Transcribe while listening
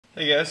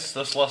Hey guys,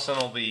 this lesson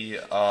will be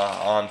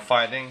on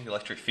finding the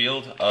electric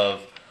field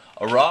of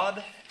a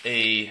rod,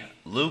 a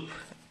loop,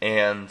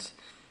 and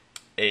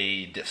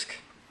a disc.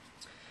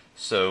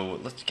 So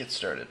let's get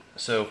started.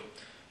 So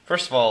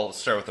first of all, let's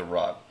start with the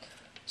rod.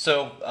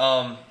 So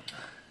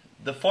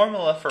the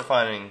formula for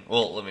finding,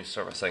 well, let me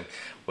start by saying,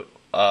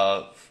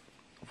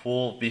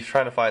 we'll be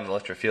trying to find the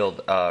electric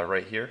field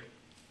right here.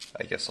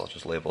 I guess I'll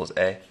just label as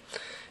A.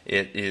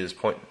 It is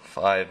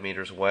 0.5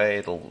 meters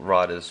away, the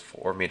rod is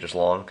 4 meters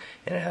long,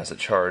 and it has a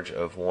charge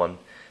of 1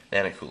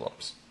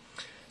 nanocoulombs.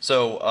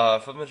 So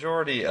for the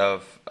majority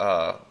of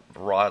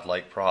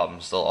rod-like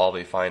problems, they'll all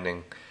be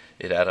finding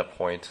it at a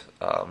point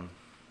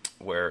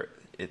where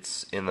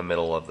it's in the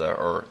middle of the,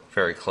 or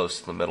very close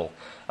to the middle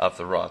of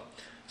the rod.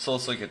 So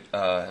let's look at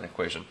an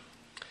equation.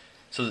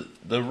 So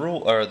the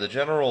rule, or the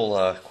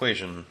general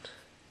equation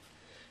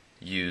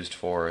used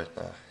for it,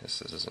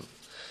 this isn't,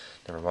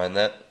 never mind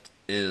that,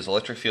 is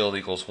electric field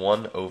equals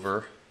 1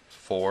 over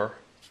 4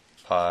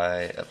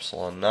 pi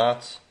epsilon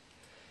naught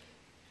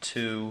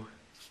 2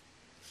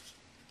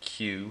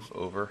 q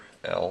over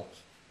L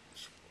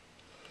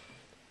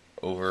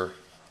over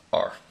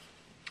R.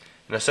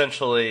 And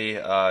essentially,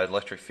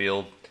 electric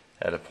field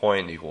at a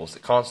point equals the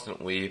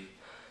constant we've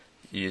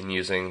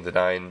using the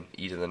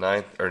 9e to the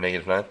 9th, or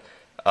negative 9th,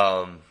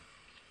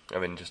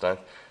 just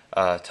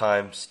 9th,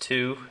 times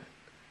 2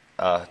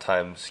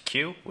 times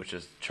q, which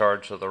is the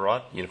charge of the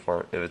rod,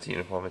 uniform if it's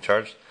uniformly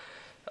charged,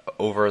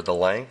 over the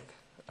length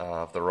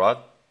of the rod,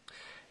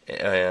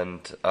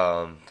 and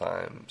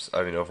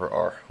over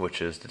r,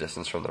 which is the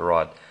distance from the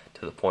rod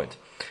to the point.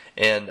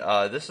 And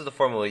this is the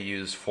formula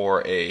used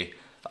for a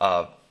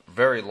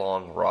very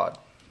long rod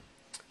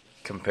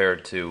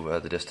compared to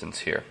the distance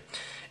here.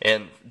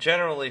 And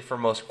generally, for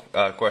most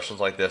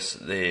questions like this,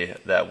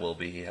 that will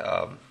be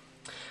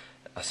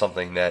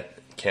something that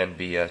can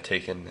be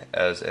taken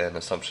as an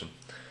assumption.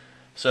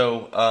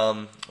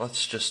 So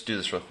let's just do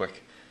this real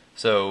quick.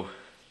 So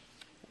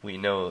we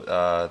know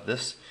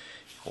this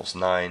equals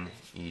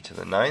 9e to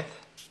the 9th.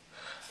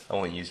 I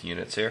won't use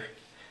units here.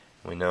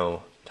 We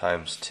know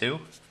times 2,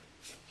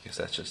 because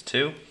that's just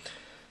 2,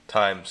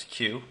 times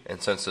q,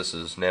 and since this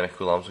is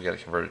nanocoulombs, we got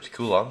to convert it to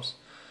coulombs.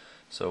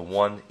 So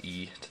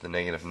 1e to the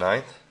negative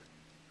 9th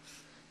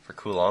for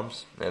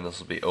coulombs, and this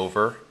will be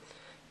over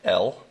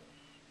L.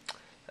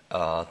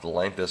 The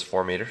length is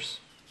 4 meters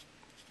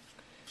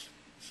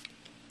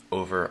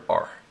over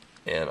R,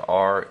 and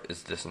R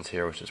is the distance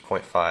here, which is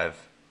 0.5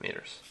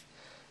 meters.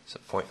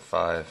 So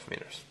 0.5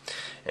 meters.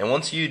 And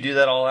once you do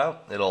that all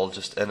out, it'll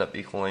just end up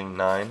equaling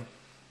 9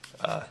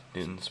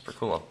 newtons per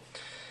coulomb.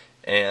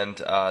 And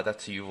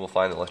that's how you will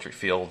find the electric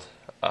field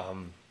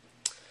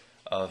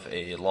of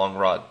a long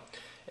rod.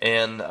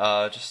 And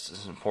just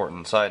as an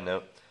important side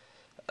note,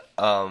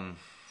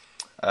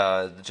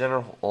 the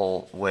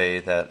general way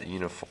that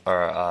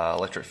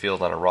electric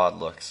field on a rod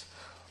looks,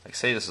 like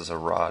say this is a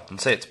rod,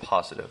 and say it's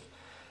positive,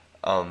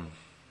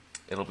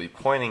 it'll be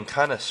pointing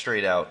kind of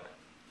straight out.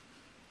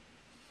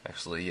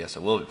 Actually, yes,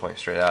 it will be pointing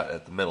straight out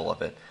at the middle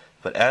of it,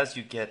 but as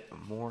you get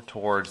more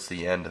towards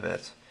the end of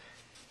it,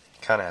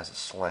 it kind of has a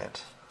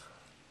slant.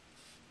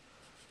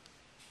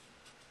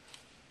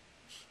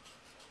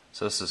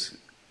 So this is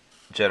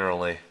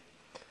generally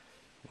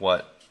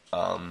what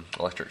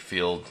electric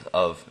field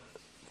of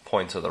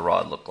points of the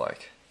rod look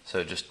like.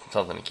 So just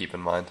something to keep in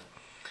mind.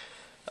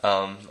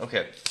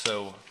 Okay,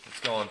 so let's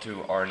go on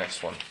to our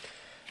next one.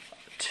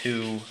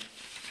 2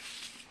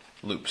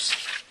 loops.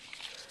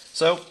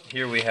 So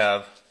here we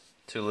have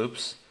 2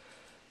 loops.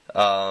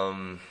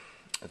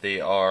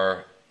 They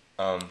are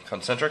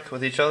concentric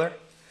with each other,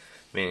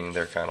 meaning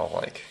they're kind of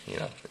like,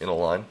 in a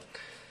line.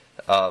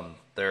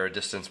 They're a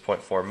distance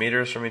 0.4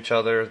 meters from each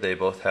other. They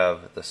both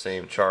have the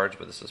same charge,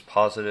 but this is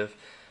positive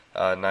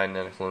 9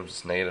 nanocoulombs,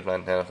 it's negative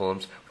 9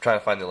 nanocoulombs. We're trying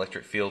to find the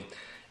electric field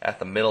at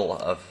the middle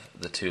of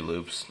the 2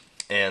 loops,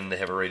 and they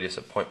have a radius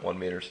of 0.1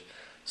 meters.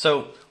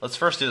 So let's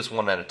first do this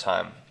one at a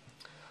time.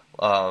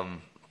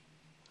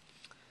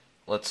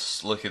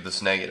 Let's look at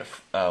this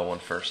negative one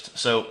first.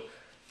 So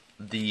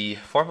the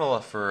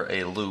formula for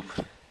a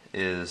loop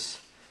it's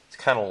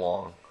kind of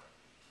long,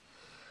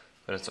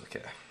 but it's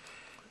okay.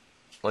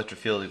 Electric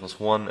field equals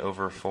 1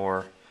 over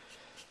 4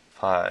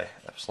 pi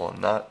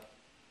epsilon naught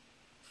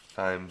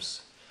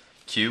times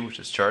q, which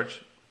is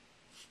charge,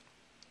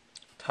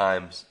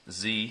 times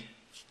z,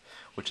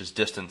 which is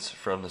distance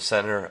from the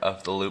center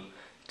of the loop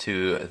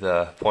to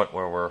the point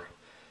where we're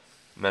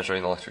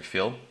measuring the electric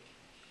field,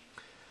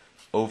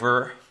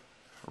 over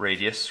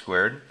radius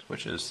squared,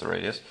 which is the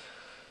radius,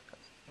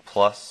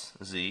 plus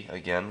z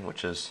again,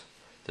 which is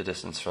the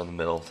distance from the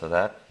middle to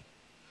that.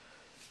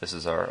 This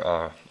is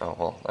our,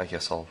 I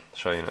guess I'll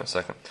show you in a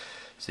second.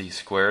 Z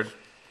squared,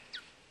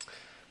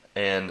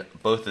 and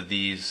both of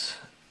these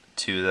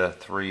to the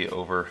 3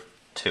 over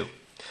 2.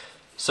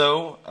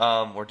 So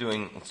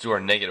let's do our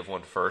negative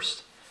one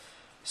first.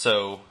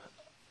 So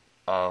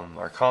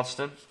our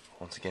constant,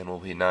 once again, will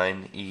be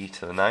 9e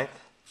to the 9th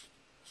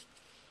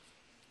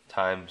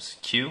times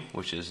q,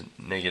 which is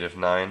negative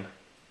 9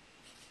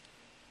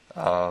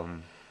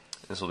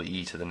 this will be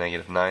e to the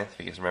negative 9th,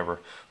 because remember,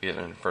 we have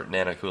to convert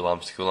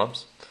nanocoulombs to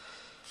coulombs,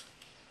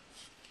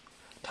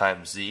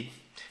 times z.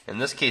 In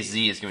this case,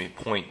 z is going to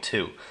be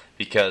 0.2,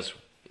 because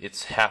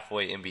it's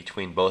halfway in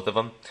between both of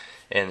them,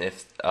 and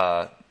if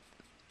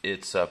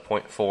it's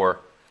 0.4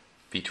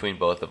 between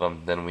both of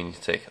them, then we need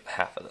to take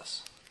half of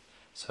this.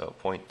 So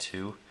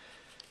 0.2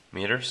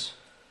 meters,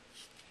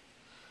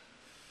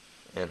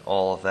 and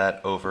all of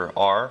that over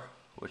r,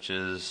 which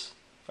is,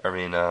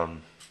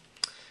 in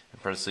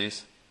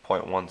parentheses,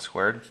 0.1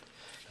 squared,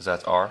 because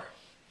that's r,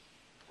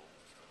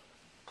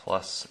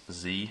 plus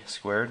z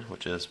squared,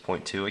 which is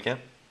 0.2 again,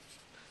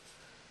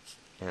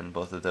 and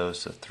both of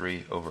those are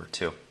 3 over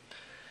 2.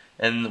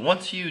 And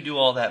once you do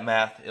all that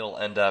math, it'll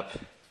end up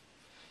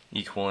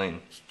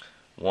equaling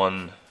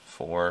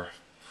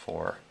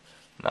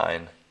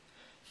 1.449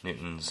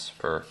 newtons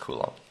per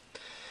coulomb.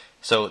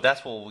 So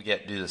that's what we'll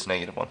get to do this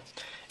negative one.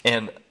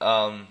 And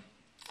now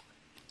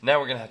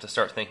we're going to have to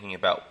start thinking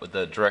about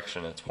the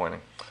direction it's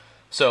pointing.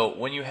 So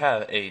when you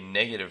have a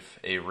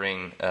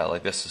ring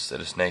like this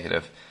that is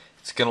negative,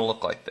 it's going to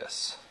look like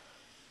this,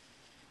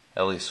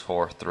 at least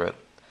through it.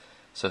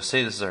 So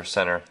say this is our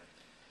center.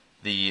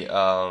 The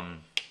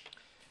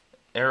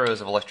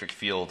arrows of electric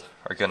field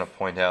are going to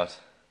point out,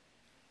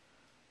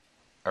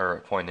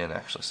 or point in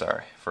actually,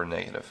 sorry, for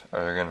negative, or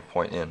they're going to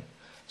point in.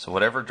 So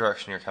whatever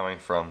direction you're coming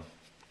from,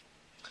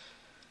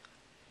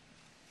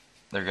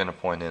 they're going to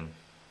point in.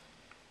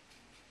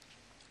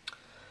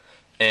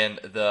 And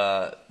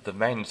the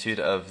magnitude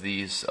of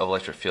these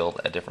electric field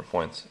at different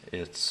points,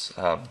 it's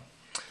kind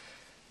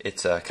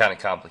of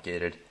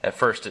complicated. At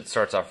first it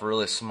starts off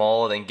really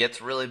small, then gets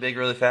really big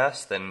really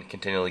fast, then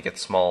continually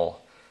gets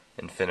small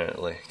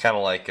infinitely. Kind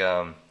of like,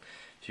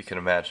 if you can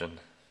imagine,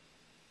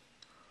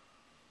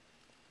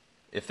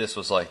 if this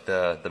was like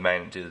the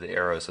magnitude of the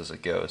arrows as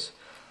it goes.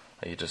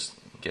 You just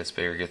gets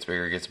bigger, gets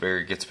bigger, gets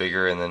bigger, gets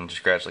bigger, and then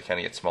just gradually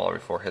kind of gets smaller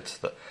before it hits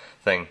the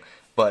thing.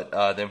 But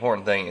the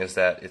important thing is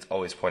that it's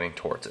always pointing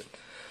towards it.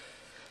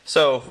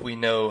 So we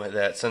know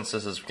that since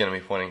this is going to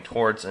be pointing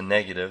towards a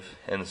negative,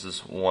 and this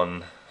is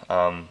 1,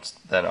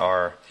 then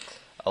our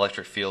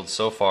electric field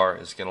so far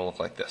is going to look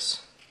like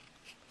this,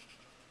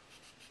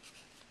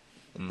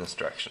 in this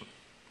direction.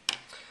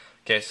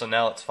 Okay, so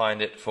now let's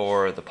find it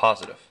for the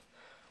positive.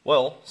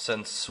 Well,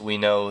 since we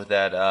know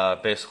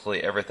that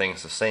basically everything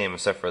is the same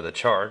except for the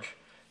charge,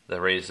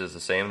 the radius is the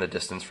same, the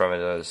distance from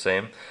it is the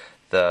same,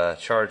 the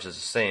charge is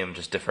the same,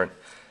 just different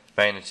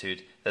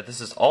magnitude, that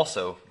this is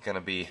also going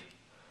to be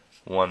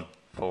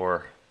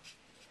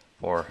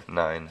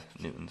 1.449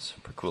 newtons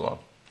per coulomb.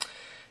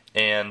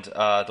 And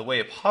the way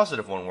a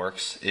positive one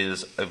works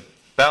is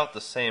about the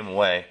same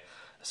way,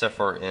 except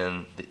for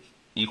in the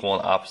equal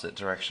and opposite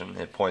direction.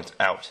 It points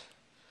out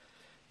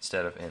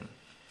instead of in.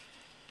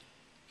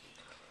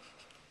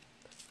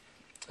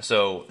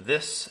 So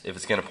this, if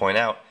it's going to point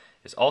out,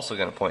 is also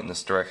going to point in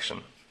this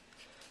direction.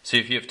 So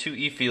if you have two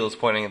E fields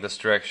pointing in this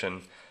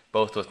direction,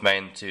 both with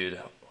magnitude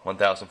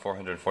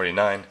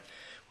 1,449,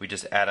 we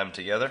just add them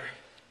together,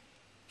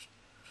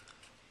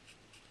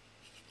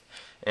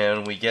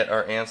 and we get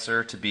our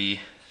answer to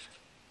be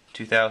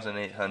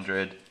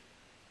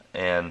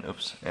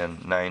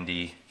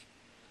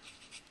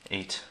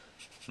 2,898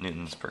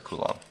 newtons per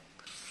coulomb.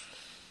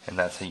 And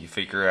that's how you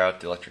figure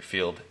out the electric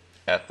field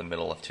at the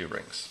middle of two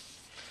rings.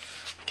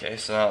 Okay,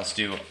 so now let's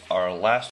do our last